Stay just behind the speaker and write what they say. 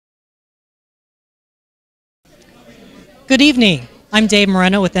Good evening. I'm Dave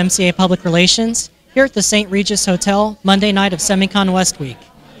Moreno with MCA Public Relations here at the St. Regis Hotel, Monday night of SEMICON West week.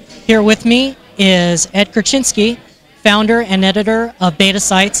 Here with me is Ed Korczynski, founder and editor of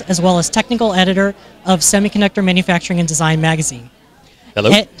BetaSights, as well as technical editor of Semiconductor Manufacturing and Design magazine.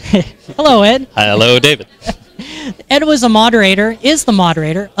 Hello. Ed, hello, Ed. Hello, David. Ed is the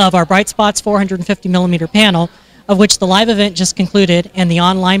moderator of our BrightSpots 450mm panel, of which the live event just concluded, and the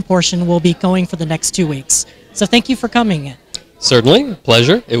online portion will be going for the next 2 weeks. So thank you for coming in. Certainly,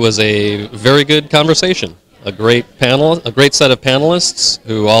 pleasure. It was a very good conversation. A great panel, a great set of panelists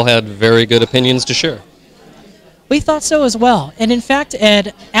who all had very good opinions to share. We thought so as well. And in fact,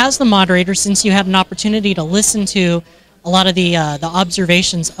 Ed, as the moderator, since you had an opportunity to listen to a lot of the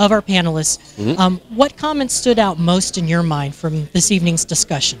observations of our panelists, what comments stood out most in your mind from this evening's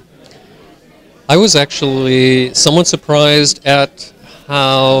discussion? I was actually somewhat surprised at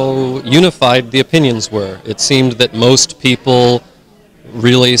how unified the opinions were. It seemed that most people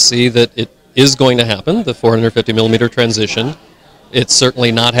really see that it is going to happen, the 450mm transition. It's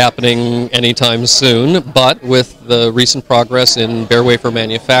certainly not happening anytime soon, but with the recent progress in bare wafer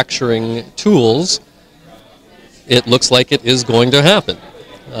manufacturing tools, it looks like it is going to happen.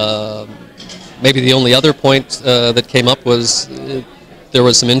 Maybe the only other point that came up was there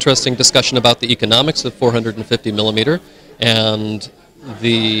was some interesting discussion about the economics of 450mm and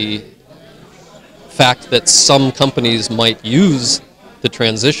the fact that some companies might use the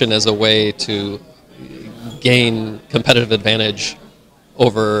transition as a way to gain competitive advantage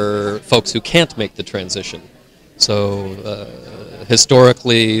over folks who can't make the transition. So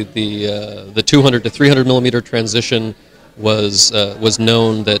historically, the 200 to 300mm transition was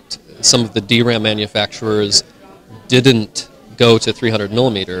known that some of the DRAM manufacturers didn't go to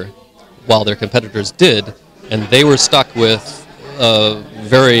 300mm while their competitors did, and they were stuck with a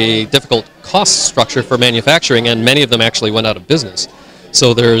very difficult cost structure for manufacturing, and many of them actually went out of business.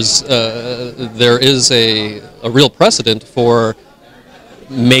 So there is a real precedent for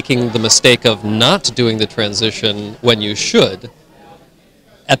making the mistake of not doing the transition when you should.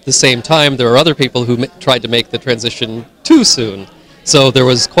 At the same time, there are other people who tried to make the transition too soon. So there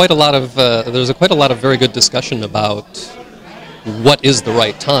was quite a lot of very good discussion about what is the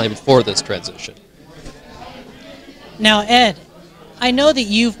right time for this transition. Now, Ed, I know that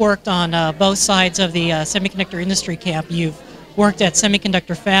you've worked on both sides of the semiconductor industry camp. You've worked at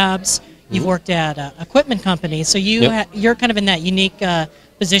semiconductor fabs, you've worked at equipment companies, so you're kind of in that unique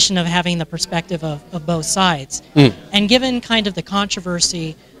position of having the perspective of both sides. And given kind of the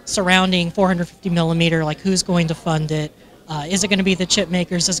controversy surrounding 450mm, like who's going to fund it, is it going to be the chip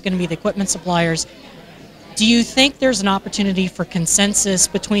makers, is it going to be the equipment suppliers, do you think there's an opportunity for consensus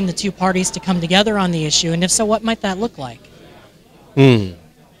between the two parties to come together on the issue, and if so, what might that look like?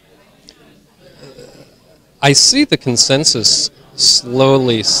 I see the consensus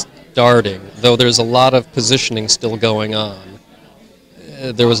slowly starting, though there's a lot of positioning still going on.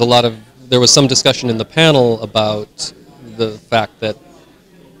 There was some discussion in the panel about the fact that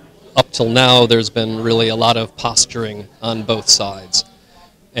up till now there's been really a lot of posturing on both sides,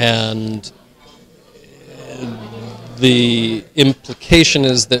 and the implication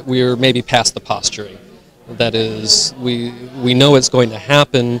is that we're maybe past the posturing. That is, we know it's going to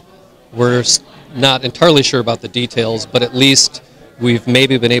happen. We're not entirely sure about the details, but at least we've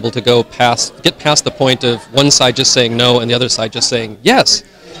maybe been able to get past the point of one side just saying no and the other side just saying yes.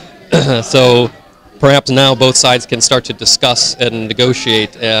 So perhaps now both sides can start to discuss and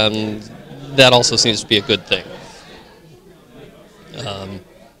negotiate, and that also seems to be a good thing.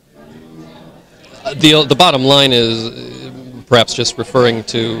 The bottom line is perhaps just referring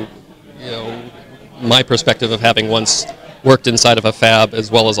to, my perspective of having once worked inside of a fab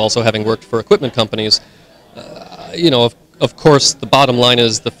as well as also having worked for equipment companies. Of course, the bottom line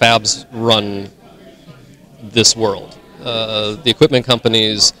is the fabs run this world. The equipment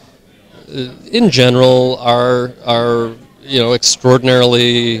companies, in general, are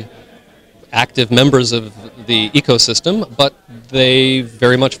extraordinarily active members of the ecosystem, but they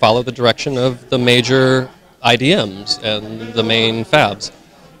very much follow the direction of the major IDMs and the main fabs.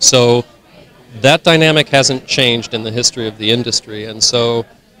 So that dynamic hasn't changed in the history of the industry, and so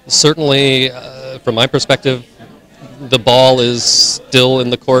certainly, from my perspective, the ball is still in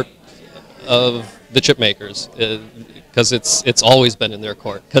the court of the chip makers, because it's always been in their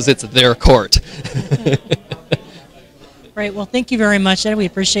court, because it's their court. Right. Well, thank you very much, Ed. We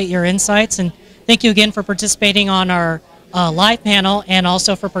appreciate your insights, and thank you again for participating on our live panel, and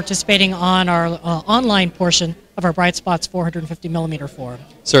also for participating on our online portion of our BrightSpots 450mm forum.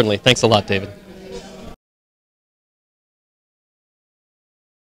 Certainly. Thanks a lot, David.